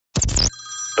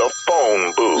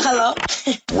phone booth. Hello?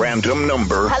 Random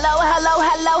number. Hello, hello,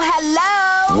 hello,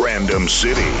 hello. Random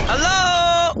city.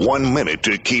 Hello? 1 minute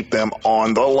to keep them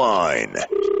on the line.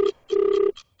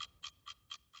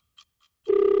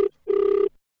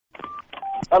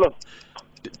 Hello.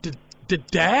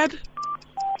 Dad?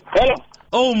 Hello.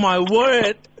 Oh my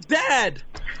word, Dad!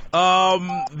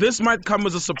 This might come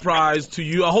as a surprise to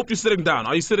you. I hope you're sitting down.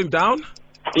 Are you sitting down?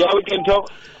 Yeah, we can talk.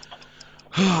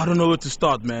 I don't know where to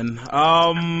start, man.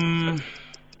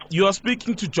 You are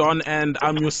speaking to John, and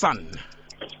I'm your son.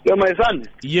 You're my son.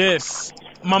 Yes.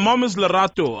 My mom is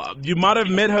Lerato. You might have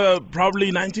met her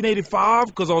probably 1985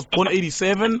 because I was born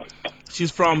 87.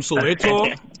 She's from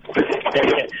Soweto.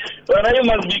 Well, now you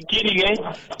must be kidding, eh?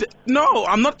 No,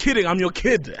 I'm not kidding. I'm your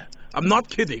kid. I'm not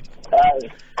kidding.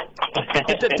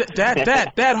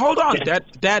 Dad, hold on.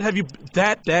 Daddy,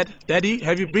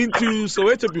 have you been to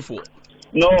Soweto before?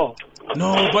 No.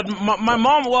 No, but my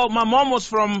mom was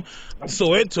from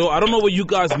Soweto. I don't know where you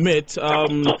guys met.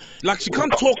 Like she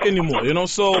can't talk anymore, you know.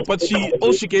 So, but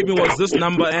all she gave me was this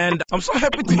number, and I'm so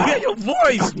happy to hear your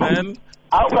voice, man.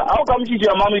 How come she's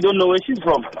your mom? You don't know where she's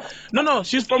from? No,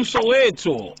 she's from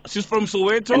Soweto.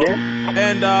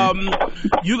 And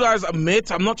you guys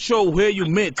met. I'm not sure where you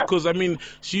met, because I mean,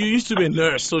 she used to be a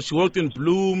nurse, so she worked in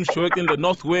Bloom, she worked in the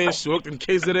Northwest, she worked in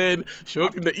KZN, she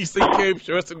worked in the Eastern Cape,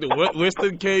 she worked in the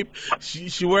Western Cape.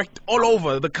 She worked all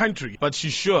over the country, but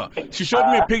she's sure. She showed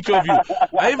me a picture of you.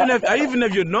 I even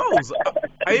have your nose.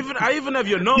 I even have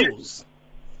your nose.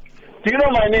 Do you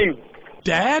know my name?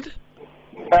 Dad?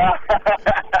 How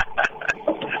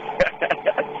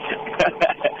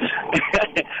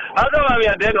come I'm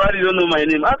your dad? Why do you don't know my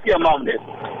name? Ask your mom then.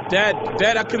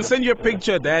 Dad, I can send you a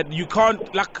picture, Dad. You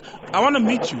can't, like, I want to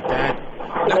meet you, Dad.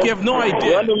 Like, you have no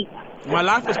idea. My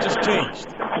life has just changed.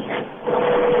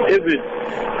 Is it?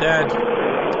 Dad,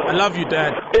 I love you,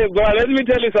 Dad. Hey, bro, let me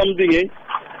tell you something, eh?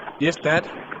 Yes, Dad?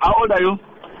 How old are you?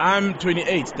 I'm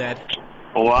 28, Dad.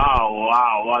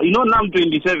 Wow. You know, now I'm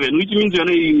 27, which means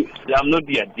I'm not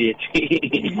your date.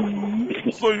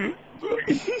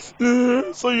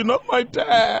 So you're not my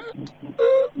dad.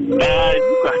 The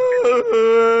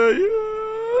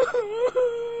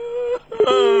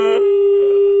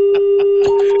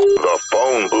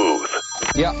phone booth.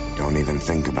 Don't even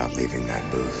think about leaving that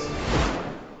booth.